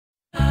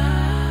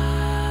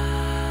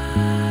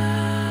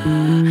He's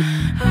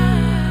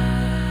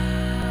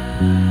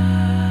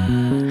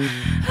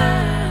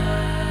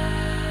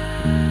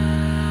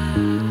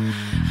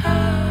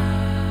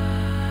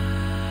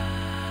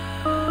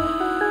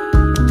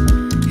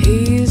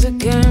a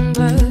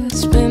gambler,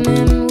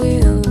 spinning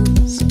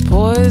wheels,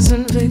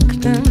 poison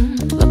victim,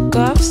 look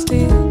of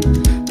steel,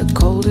 the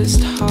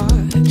coldest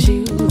heart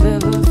you've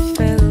ever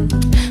felt,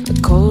 the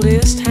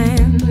coldest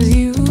hands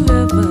you've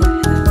ever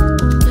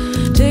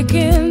held,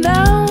 ticking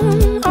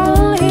down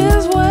on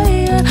his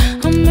way,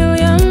 a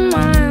million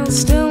miles,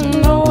 still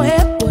no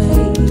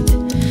headway,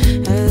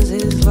 as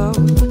his love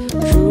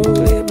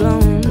truly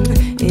blown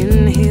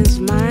in his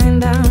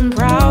mind. I'm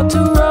proud to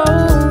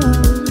roam.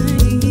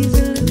 He's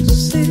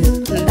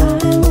elusive and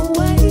I'm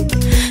awake,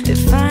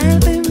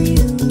 defiantly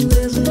real,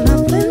 there's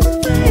nothing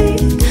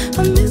fake,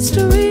 a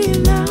mystery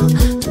now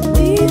to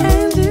me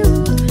and you.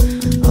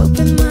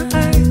 Open my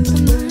eyes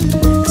and I'm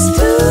next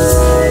to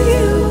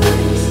you.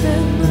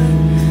 Said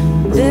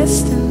my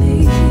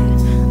destiny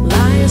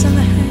lies in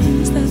the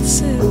hands that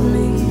set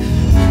me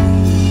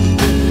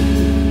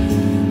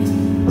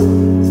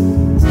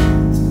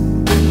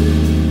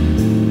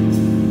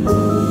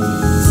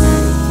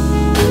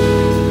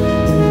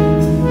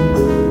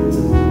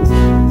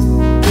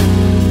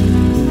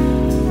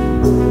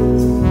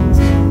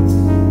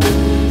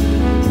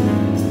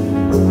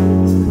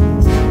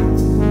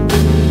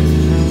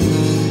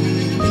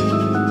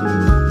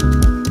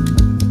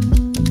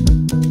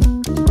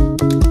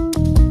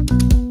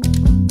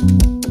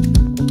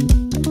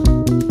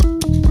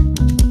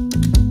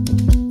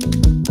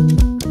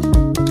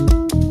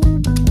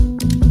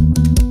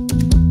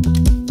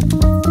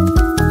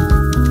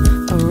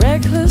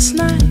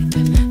night.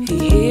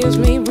 He hears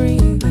me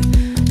breathing,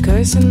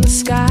 cursing the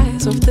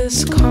skies of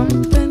this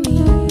company.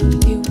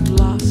 You've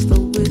lost the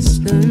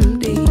wisdom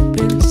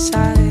deep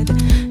inside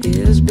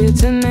his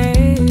bitterness.